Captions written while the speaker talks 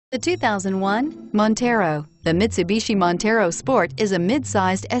The 2001 Montero. The Mitsubishi Montero Sport is a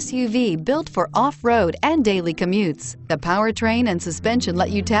mid-sized SUV built for off-road and daily commutes. The powertrain and suspension let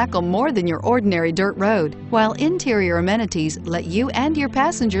you tackle more than your ordinary dirt road, while interior amenities let you and your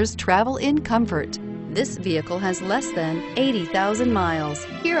passengers travel in comfort. This vehicle has less than 80,000 miles.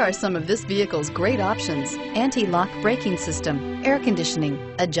 Here are some of this vehicle's great options: anti-lock braking system, air conditioning,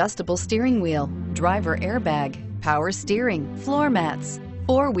 adjustable steering wheel, driver airbag, power steering, floor mats,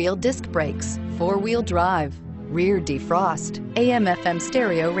 four-wheel disc brakes, four-wheel drive, rear defrost, AM/FM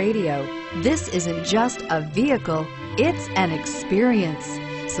stereo radio. This isn't just a vehicle, it's an experience.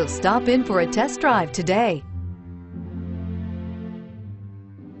 So stop in for a test drive today.